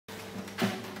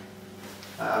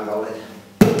I'm rolling.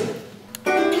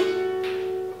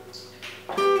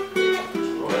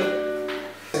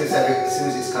 As soon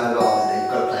as it's kind of on, then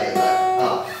you've got to play it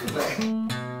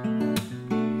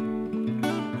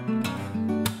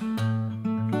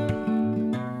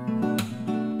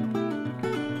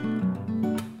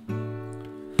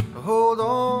like, hold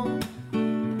on,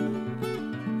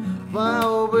 my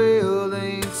will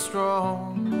ain't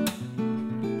strong.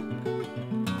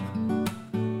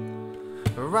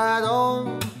 Right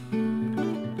on,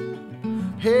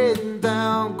 heading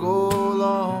down, go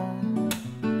long.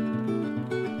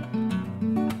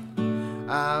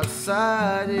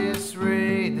 Outside it's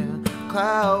raining,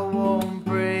 cloud won't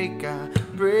break. I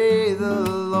pray the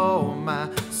Lord my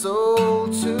soul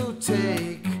to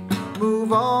take.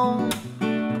 Move on,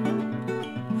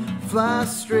 fly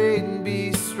straight and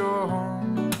be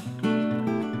strong.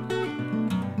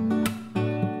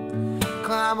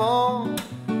 Climb on,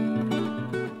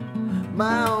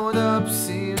 mount up,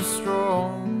 seem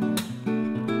strong.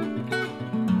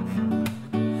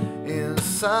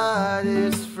 Inside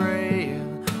is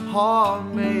fraying, heart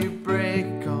may break.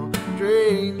 Come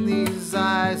drain these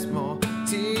eyes, more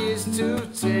tears to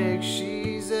take.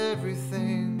 She's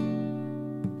everything,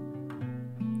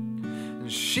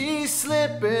 and she's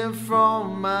slipping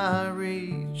from my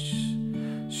reach.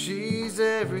 She's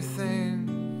everything.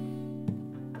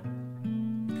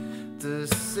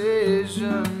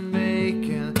 Decision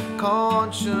making,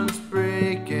 conscience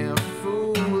breaking,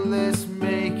 foolish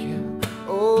making,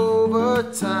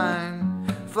 overtime.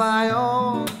 Fly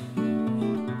on,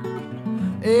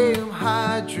 aim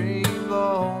high, dream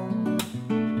long.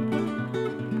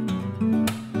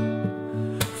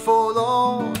 Fall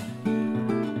on,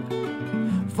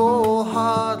 fall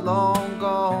hard, long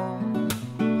gone.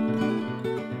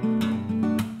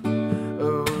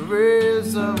 A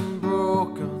rhythm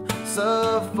broken,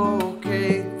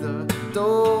 suffocate the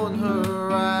dawn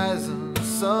horizon.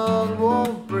 Sun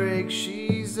won't break,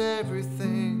 she's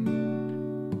everything.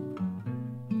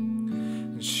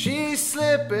 She's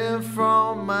slipping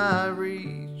from my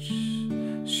reach.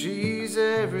 She's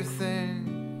everything.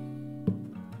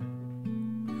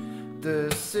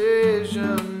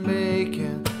 Decision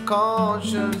making,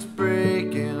 conscience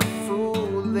breaking,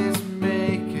 foolish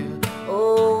making,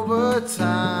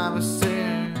 overtime. I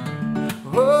sing,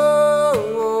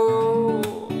 oh,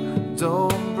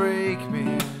 don't break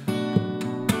me.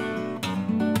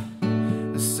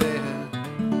 I sing,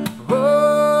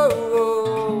 oh,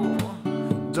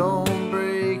 don't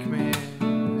break me.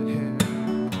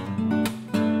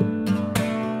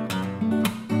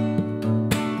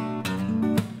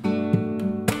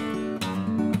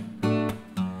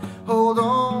 Hold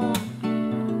on,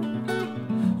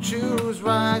 choose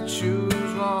right, choose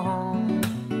wrong.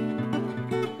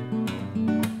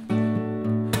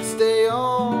 Stay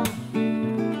on,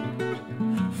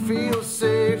 feel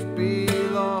safe,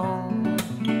 belong.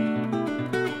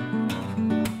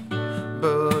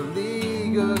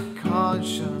 Beleaguered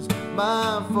conscience,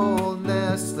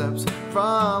 mindfulness slips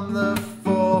from the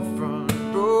forefront.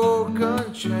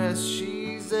 Broken chest,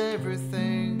 she's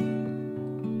everything.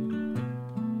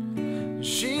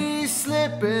 She's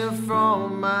slipping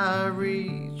from my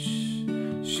reach.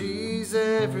 She's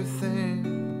everything.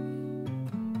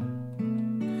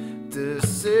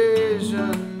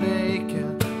 Decision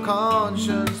making,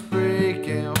 conscience